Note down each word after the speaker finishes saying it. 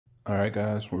Alright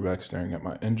guys, we're back staring at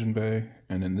my engine bay,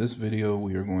 and in this video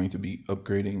we are going to be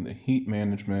upgrading the heat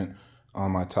management on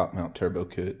my top mount turbo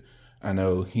kit. I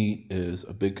know heat is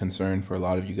a big concern for a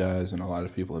lot of you guys, and a lot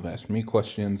of people have asked me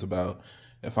questions about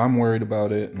if I'm worried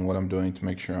about it and what I'm doing to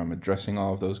make sure I'm addressing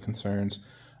all of those concerns.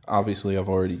 Obviously I've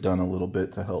already done a little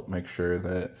bit to help make sure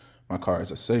that my car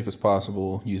is as safe as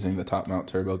possible using the top mount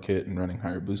turbo kit and running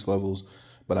higher boost levels,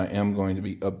 but I am going to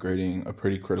be upgrading a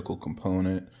pretty critical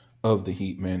component of the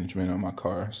heat management on my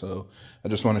car. So I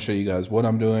just want to show you guys what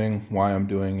I'm doing, why I'm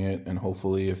doing it, and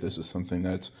hopefully if this is something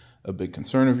that's a big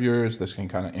concern of yours, this can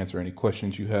kind of answer any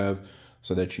questions you have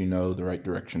so that you know the right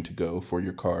direction to go for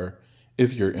your car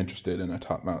if you're interested in a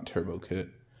top mount turbo kit.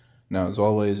 Now, as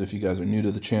always, if you guys are new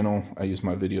to the channel, I use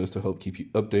my videos to help keep you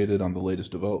updated on the latest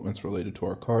developments related to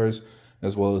our cars,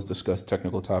 as well as discuss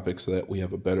technical topics so that we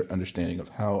have a better understanding of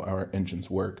how our engines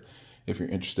work. If you're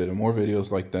interested in more videos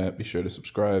like that, be sure to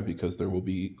subscribe because there will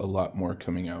be a lot more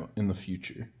coming out in the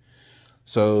future.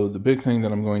 So the big thing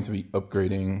that I'm going to be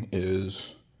upgrading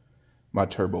is my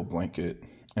turbo blanket.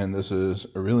 And this is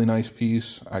a really nice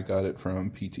piece. I got it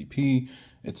from PTP.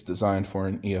 It's designed for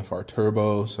an EFR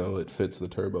turbo, so it fits the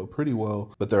turbo pretty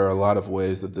well. But there are a lot of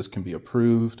ways that this can be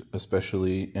improved,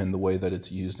 especially in the way that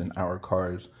it's used in our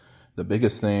cars. The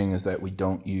biggest thing is that we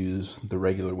don't use the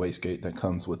regular wastegate that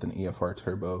comes with an EFR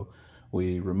turbo.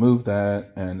 We remove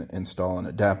that and install an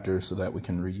adapter so that we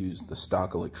can reuse the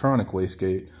stock electronic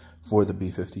wastegate for the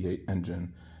B58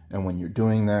 engine. And when you're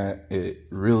doing that, it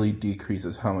really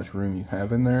decreases how much room you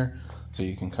have in there. So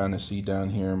you can kind of see down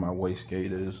here, my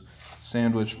wastegate is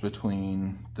sandwiched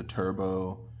between the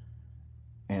turbo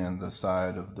and the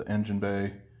side of the engine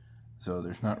bay. So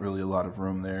there's not really a lot of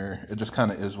room there. It just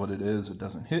kind of is what it is. It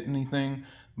doesn't hit anything,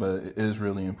 but it is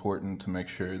really important to make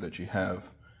sure that you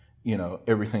have, you know,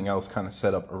 everything else kind of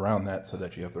set up around that so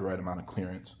that you have the right amount of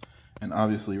clearance. And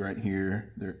obviously right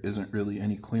here, there isn't really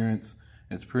any clearance.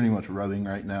 It's pretty much rubbing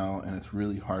right now, and it's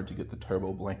really hard to get the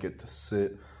turbo blanket to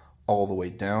sit all the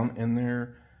way down in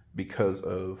there because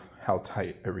of how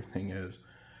tight everything is.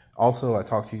 Also, I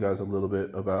talked to you guys a little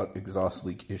bit about exhaust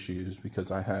leak issues because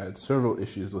I had several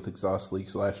issues with exhaust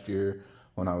leaks last year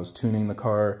when I was tuning the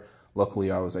car.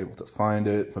 Luckily, I was able to find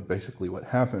it, but basically what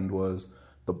happened was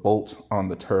the bolts on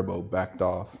the turbo backed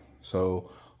off. So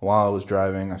while I was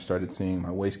driving, I started seeing my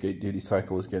wastegate duty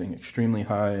cycle was getting extremely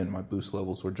high and my boost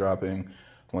levels were dropping.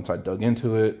 Once I dug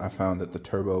into it, I found that the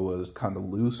turbo was kind of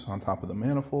loose on top of the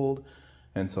manifold.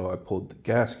 And so I pulled the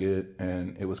gasket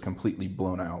and it was completely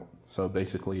blown out. So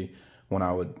basically, when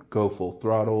I would go full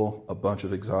throttle, a bunch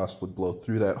of exhaust would blow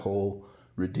through that hole,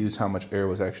 reduce how much air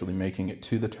was actually making it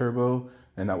to the turbo,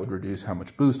 and that would reduce how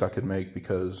much boost I could make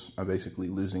because I'm basically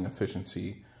losing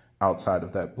efficiency outside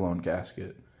of that blown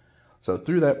gasket. So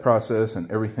through that process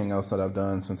and everything else that I've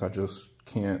done, since I just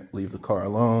can't leave the car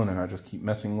alone and I just keep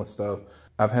messing with stuff,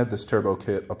 I've had this turbo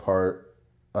kit apart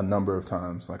a number of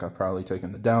times. Like I've probably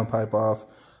taken the downpipe off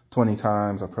 20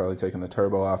 times, I've probably taken the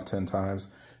turbo off 10 times,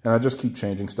 and I just keep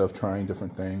changing stuff, trying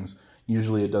different things.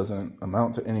 Usually it doesn't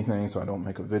amount to anything, so I don't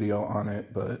make a video on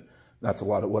it, but that's a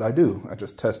lot of what I do. I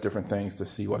just test different things to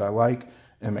see what I like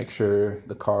and make sure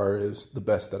the car is the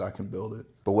best that I can build it.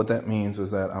 But what that means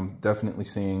is that I'm definitely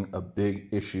seeing a big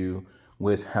issue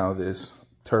with how this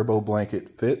turbo blanket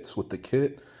fits with the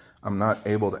kit. I'm not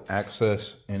able to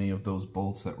access any of those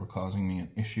bolts that were causing me an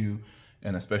issue.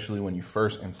 And especially when you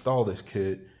first install this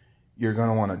kit, you're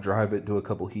gonna wanna drive it, do a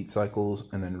couple heat cycles,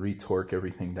 and then re-torque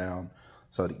everything down.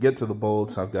 So to get to the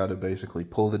bolts, I've got to basically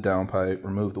pull the downpipe,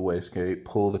 remove the wastegate,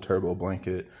 pull the turbo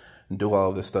blanket, and do all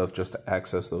of this stuff just to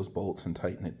access those bolts and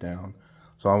tighten it down.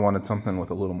 So I wanted something with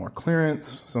a little more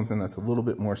clearance, something that's a little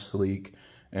bit more sleek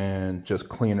and just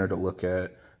cleaner to look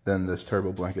at than this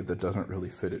turbo blanket that doesn't really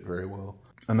fit it very well.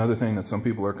 Another thing that some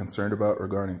people are concerned about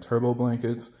regarding turbo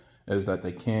blankets is that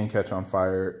they can catch on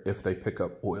fire if they pick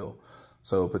up oil.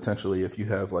 So potentially if you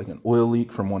have like an oil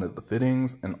leak from one of the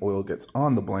fittings and oil gets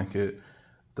on the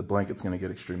blanket's going to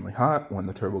get extremely hot when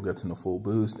the turbo gets into full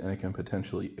boost, and it can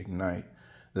potentially ignite.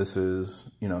 This is,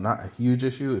 you know, not a huge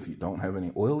issue if you don't have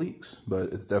any oil leaks,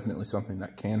 but it's definitely something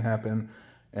that can happen.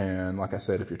 And like I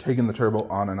said, if you're taking the turbo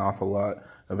on and off a lot,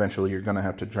 eventually you're going to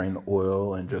have to drain the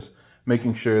oil, and just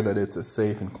making sure that it's as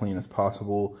safe and clean as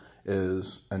possible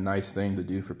is a nice thing to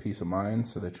do for peace of mind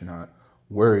so that you're not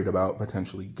worried about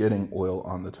potentially getting oil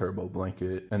on the turbo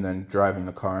blanket and then driving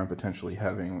the car and potentially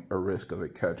having a risk of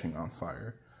it catching on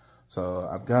fire. So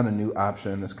I've got a new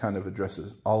option. This kind of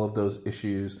addresses all of those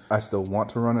issues. I still want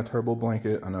to run a turbo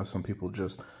blanket. I know some people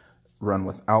just run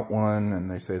without one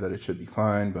and they say that it should be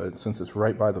fine, but since it's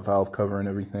right by the valve cover and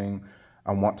everything,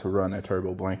 I want to run a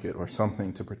turbo blanket or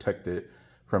something to protect it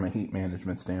from a heat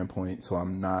management standpoint, so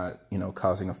I'm not, you know,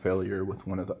 causing a failure with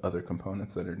one of the other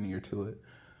components that are near to it.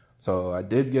 So I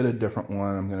did get a different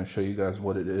one. I'm going to show you guys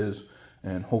what it is,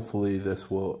 and hopefully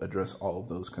this will address all of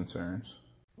those concerns.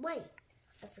 Wait,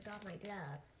 I forgot my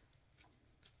glove.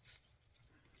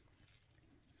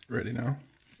 Ready now?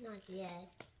 Not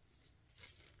yet.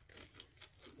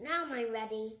 Now am I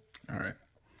ready? All right.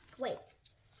 Wait,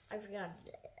 I forgot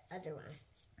the other one.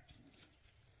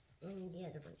 And the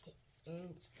other one too.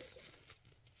 And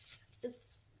oops,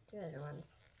 the other one.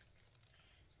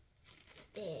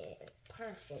 There,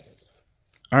 perfect.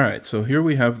 All right, so here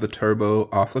we have the turbo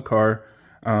off the car.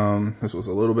 This was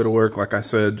a little bit of work, like I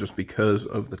said, just because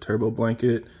of the turbo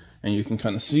blanket. And you can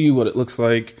kind of see what it looks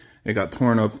like. It got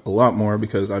torn up a lot more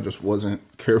because I just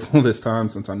wasn't careful this time,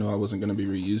 since I knew I wasn't going to be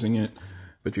reusing it.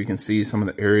 But you can see some of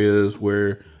the areas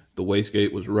where the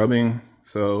wastegate was rubbing.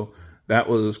 So that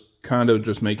was kind of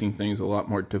just making things a lot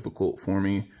more difficult for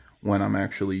me when I'm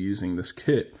actually using this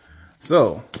kit.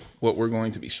 So what we're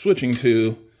going to be switching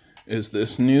to is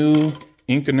this new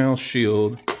Inconel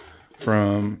shield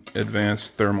from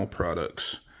Advanced Thermal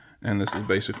Products. And this is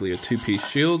basically a two-piece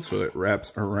shield, so it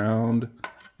wraps around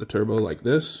the turbo like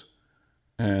this,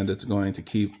 and it's going to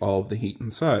keep all of the heat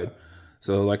inside.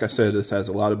 So like I said, this has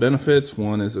a lot of benefits.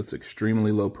 One is it's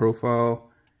extremely low profile.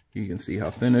 You can see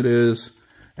how thin it is,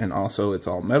 and also it's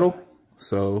all metal,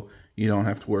 so you don't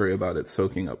have to worry about it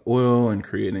soaking up oil and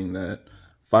creating that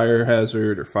fire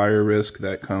hazard or fire risk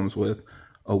that comes with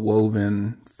a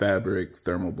woven fabric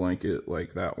thermal blanket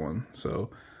like that one.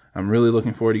 So I'm really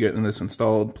looking forward to getting this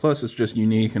installed. Plus, it's just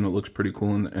unique and it looks pretty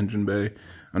cool in the engine bay.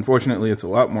 Unfortunately, it's a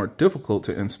lot more difficult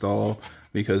to install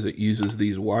because it uses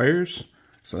these wires.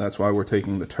 So that's why we're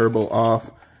taking the turbo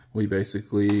off. We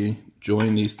basically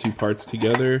join these two parts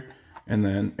together, and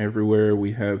then everywhere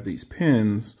we have these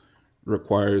pins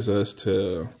requires us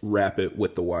to wrap it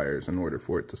with the wires in order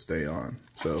for it to stay on.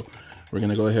 So we're going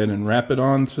to go ahead and wrap it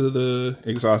onto the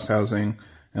exhaust housing,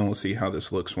 and we'll see how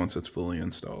this looks once it's fully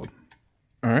installed.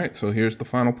 All right, so here's the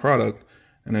final product.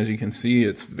 And as you can see,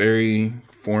 it's very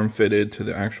form-fitted to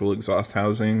the actual exhaust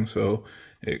housing, so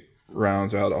it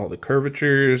rounds out all the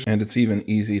curvatures, and it's even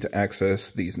easy to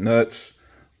access these nuts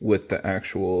with the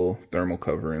actual thermal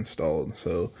cover installed.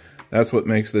 So that's what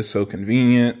makes this so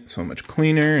convenient, so much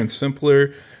cleaner and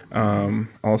simpler.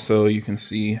 Also, you can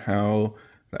see how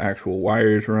the actual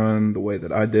wires run the way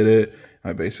that I did it.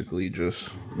 I basically just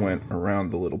went around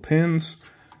the little pins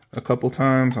a couple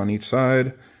times on each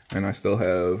side, and I still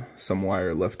have some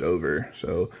wire left over.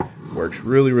 So it works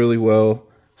really, really well.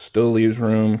 Still leaves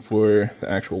room for the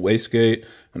actual wastegate.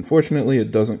 Unfortunately,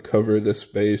 it doesn't cover this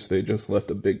space. They just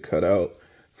left a big cutout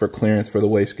for clearance for the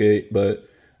wastegate, but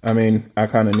I mean, I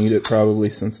kind of need it probably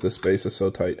since the space is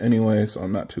so tight anyway, so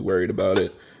I'm not too worried about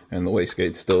it. And the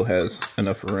wastegate still has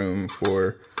enough room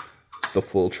for the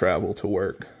full travel to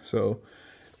work. So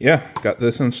yeah, got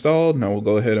this installed. Now we'll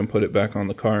go ahead and put it back on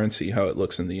the car and see how it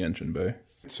looks in the engine bay.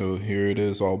 So here it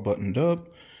is all buttoned up,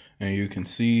 and you can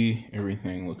see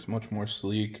everything looks much more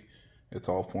sleek. It's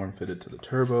all form fitted to the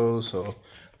turbo, so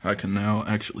I can now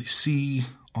actually see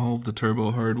all of the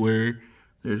turbo hardware.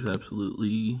 There's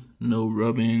absolutely no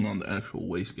rubbing on the actual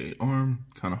wastegate arm.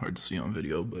 Kind of hard to see on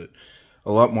video, but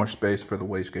a lot more space for the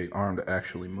wastegate arm to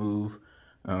actually move.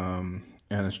 And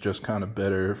it's just kind of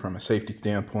better from a safety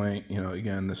standpoint. You know,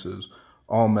 again, this is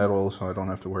all metal, so I don't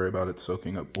have to worry about it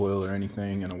soaking up oil or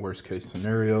anything in a worst case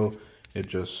scenario. It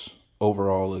just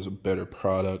overall is a better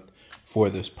product for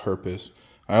this purpose.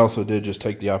 I also did just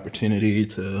take the opportunity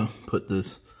to put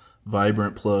this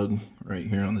vibrant plug right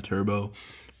here on the turbo.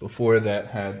 Before that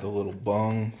had the little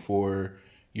bung for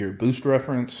your boost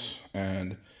reference,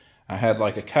 and I had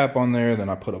like a cap on there, then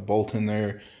I put a bolt in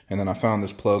there, and then I found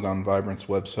this plug on Vibrant's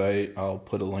website. I'll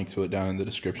put a link to it down in the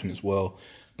description as well,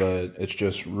 but it's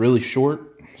just really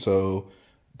short. So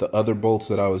the other bolts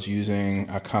that I was using,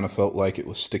 I kind of felt like it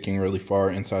was sticking really far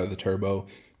inside of the turbo.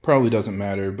 Probably doesn't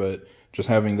matter, but just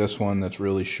having this one that's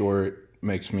really short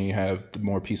makes me have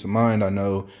more peace of mind. I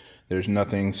know there's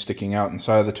nothing sticking out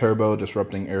inside of the turbo,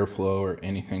 disrupting airflow or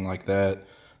anything like that.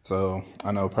 So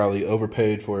I know probably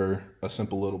overpaid for a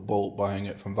simple little bolt buying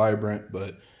it from Vibrant,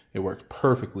 but it works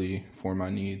perfectly for my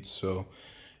needs. So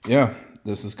yeah,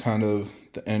 this is kind of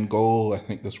the end goal. I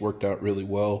think this worked out really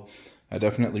well. I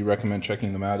definitely recommend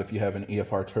checking them out if you have an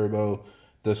EFR turbo.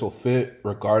 This will fit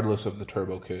regardless of the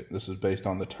turbo kit. This is based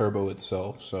on the turbo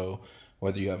itself. So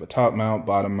whether you have a top mount,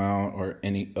 bottom mount, or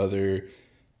any other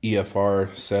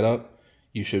EFR setup,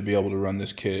 you should be able to run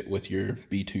this kit with your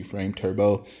B2 frame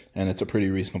turbo, and it's a pretty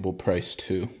reasonable price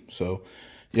too. So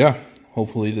yeah,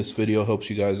 hopefully this video helps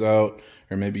you guys out,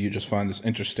 or maybe you just find this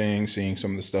interesting, seeing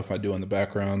some of the stuff I do in the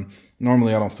background.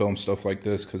 Normally I don't film stuff like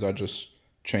this because I just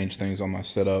change things on my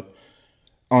setup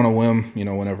on a whim, you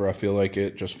know, whenever I feel like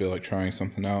it, just feel like trying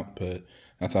something out. But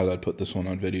I thought I'd put this one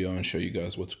on video and show you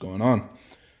guys what's going on.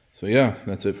 So yeah,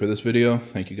 that's it for this video.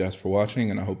 Thank you guys for watching,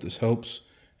 and I hope this helps.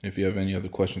 And if you have any other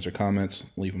questions or comments,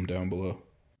 leave them down below.